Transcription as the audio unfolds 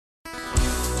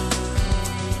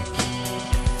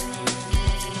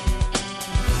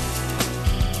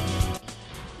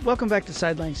Welcome back to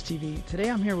Sidelines TV. Today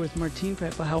I'm here with Martin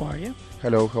Pepa. How are you?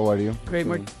 Hello, how are you? Great.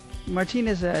 Martin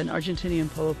is an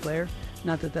Argentinian polo player.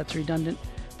 Not that that's redundant,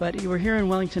 but you were here in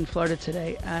Wellington, Florida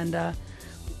today, and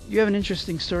you have an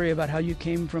interesting story about how you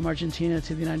came from Argentina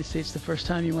to the United States the first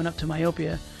time you went up to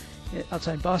Myopia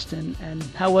outside Boston, and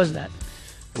how was that?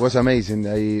 It was amazing.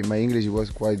 My English was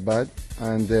quite bad,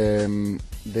 and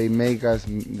they make us,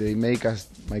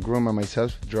 my groom and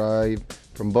myself, drive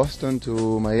from Boston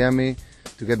to Miami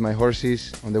to get my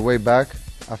horses. On the way back,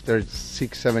 after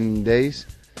 6-7 days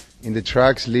in the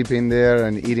truck, sleeping there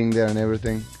and eating there and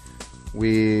everything,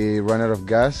 we ran out of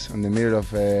gas in the middle of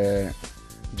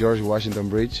George Washington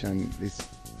Bridge, and this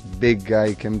big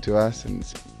guy came to us and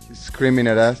screaming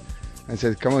at us and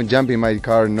said, "Come on, jump in my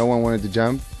car." No one wanted to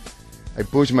jump. I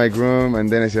pushed my groom, and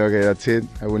then I said, "Okay, that's it.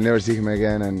 I will never see him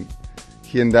again." And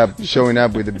he ended up showing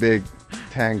up with a big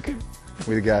tank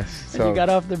with gas. So, and you got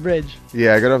off the bridge.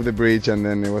 Yeah, I got off the bridge, and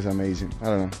then it was amazing. I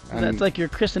don't know. And that's like your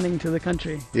christening to the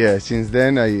country. Yeah, since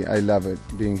then I love it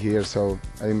being here. So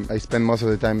I spend most of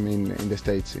the time in the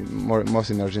States, most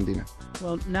in Argentina.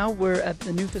 Well, now we're at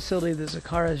the new facility that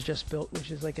Zakara has just built, which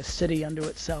is like a city unto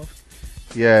itself.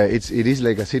 Yeah, it is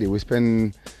like a city. We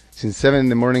spend since 7 in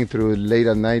the morning through late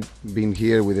at night being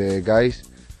here with the guys.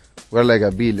 We're like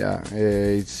a villa.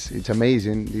 It's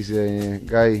amazing. This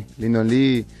guy Lyndon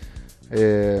Lee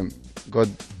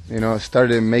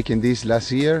started making this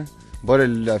last year, bought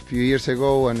it a few years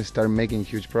ago, and started making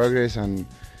huge progress. And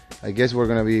I guess we're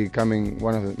gonna be becoming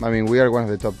one of the. I mean, we are one of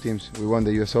the top teams. We won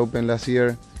the U.S. Open last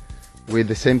year with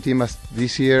the same team as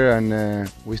this year,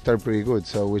 and we start pretty good.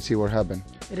 So we'll see what happens.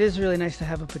 It is really nice to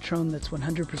have a patron that's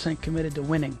 100% committed to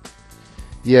winning.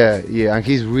 Yeah, and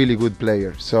he's really good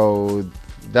player. So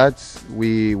that's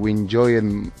we enjoy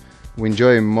him. We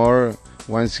enjoy him more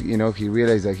once he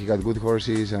realized that he got good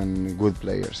horses and good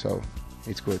players. So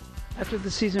it's good. After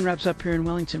the season wraps up here in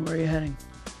Wellington, where are you heading?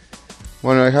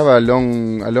 Well, I have a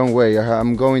long way.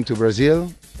 I'm going to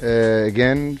Brazil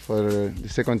again for the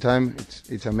second time.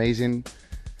 It's amazing.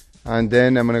 And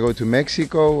then I'm gonna go to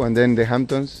Mexico and then the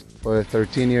Hamptons for the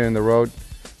 13th year in the road.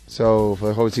 So for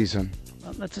the whole season.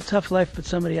 Well, that's a tough life, but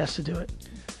somebody has to do it.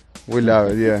 We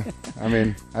love it, yeah. I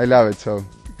mean, I love it, so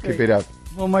Great. Keep it up.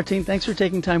 Well, Martin, thanks for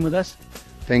taking time with us.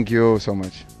 Thank you so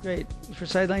much. Great. For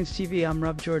Sidelines TV, I'm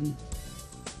Rob Jordan.